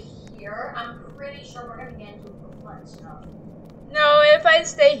stay here, I'm pretty sure we're going to get into a fun stuff. No, if I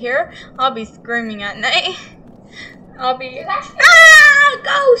stay here, I'll be screaming at night. I'll be Actually,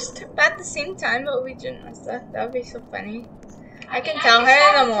 ghost. But at the same time, it'll be Janessa. That would be so funny. I can tell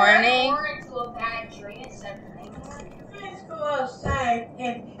her in the morning. More into a bad dream instead of nightmare. You guys go outside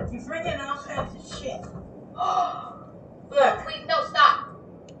and you bring in all kinds of shit. Look. Wait, no, stop.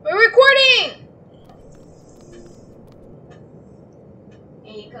 We're recording.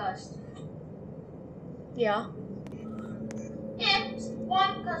 And you cussed. Yeah. It's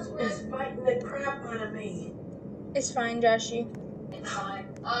one cuss It's word. biting the crap out of me. It's fine, Joshie. It's fine.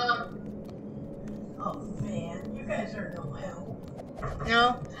 Oh man, you guys are no help.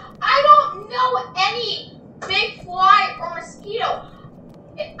 No. I don't know any big fly or mosquito.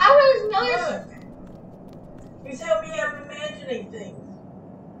 I was noticed. Look. You tell me I'm imagining things.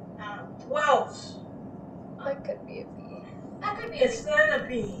 Wells. That could be a bee. That could be. It's not a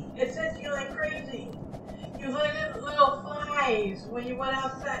bee. It says you like crazy. You look at little flies when you went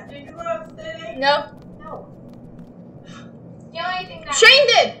outside. Did you go outside? No. No. The only thing that Shane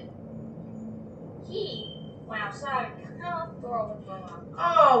did. he went outside. No, door was blown up.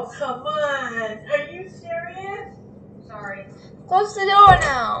 Oh, come on. Are you serious? Sorry. Close the door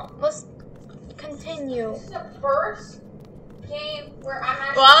now. Let's continue. This is the first game where I'm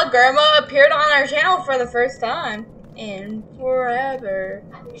actually. Well, Grandma appeared on our channel for the first time in forever.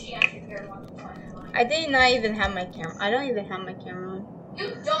 I think she actually appeared once or twice in life. I did not even have my camera. I don't even have my camera on. You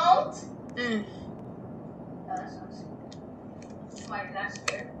don't? Mm. Oh, that sounds. Why you're that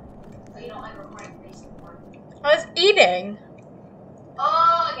scared? Oh, you don't like recording face anymore. I was eating.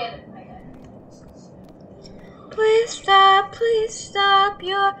 Oh, I get it. I get it. Please stop,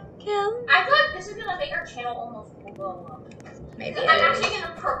 you're killing me. I feel like this is gonna make our channel almost blow up. Maybe I'm it actually is.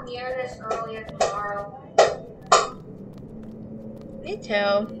 gonna premiere this earlier tomorrow. Me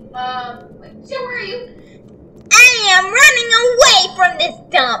too. Wait, so where are you? I am running away from this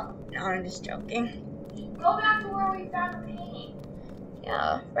dump. No, I'm just joking. Go back to where we found the painting.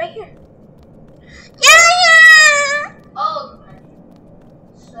 Yeah, right here. Yeah! Oh, okay.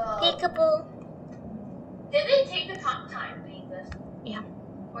 So, Peekaboo. did they take the time to paint this? Yeah.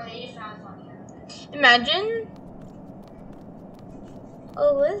 Or they just found this on the internet? Imagine.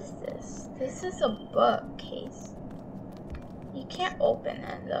 Oh, what is this? This is a bookcase. You can't open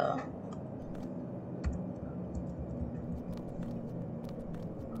it though.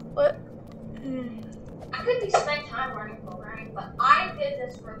 What? I could be spent time learning programming, but I did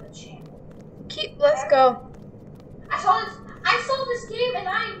this for the channel. Let's go. I saw this game and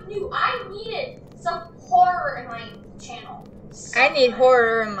I knew I needed some horror in my channel. I need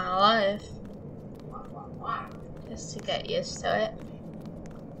horror in my life. Why? just to get used to it.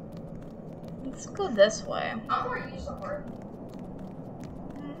 Let's go this way. I'm more used to horror.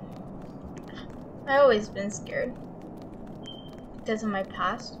 I've always been scared because of my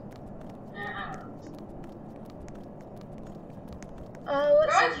past. I don't know.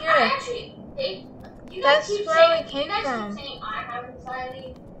 What's Guys, in here? I actually, you guys That's keep where saying, we came you guys from. keep saying I have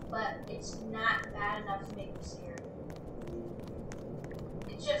anxiety, but it's not bad enough to make me scared.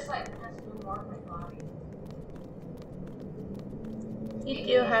 It's just like it has to do more with my body. You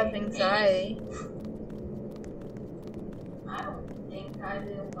do have anxiety. I don't think I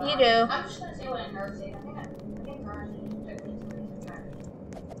do. But You do. I'm just gonna say what a nurse said. I think nurse took me to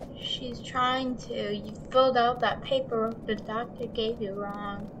the She's trying to. You filled out that paper the doctor gave you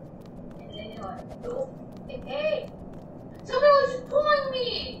wrong. and then you're like, oh, hey, somebody was pulling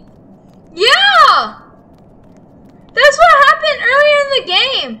me. Yeah! That's what happened earlier in the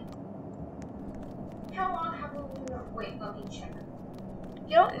game. How long have we been? Wait, let me check.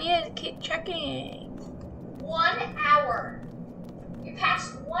 You don't need to keep checking. 1 hour. You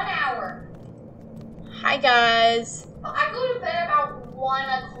passed 1 hour. Hi, guys. I go to bed about 1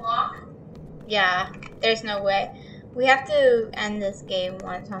 o'clock. Yeah, there's no way. We have to end this game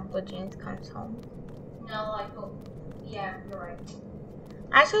once Uncle James comes home. No, like, oh, yeah, you're right.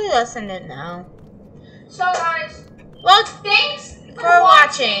 Actually, let's end it now. So, guys, Well, thanks for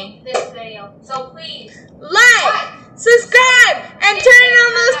watching this video. So, please, like, subscribe, and turn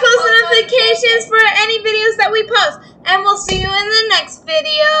on those post notifications for any videos that we post. And we'll see you in the next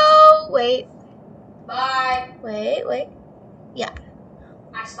video. Wait. bye. Yeah.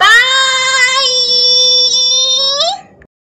 I stopped. Bye!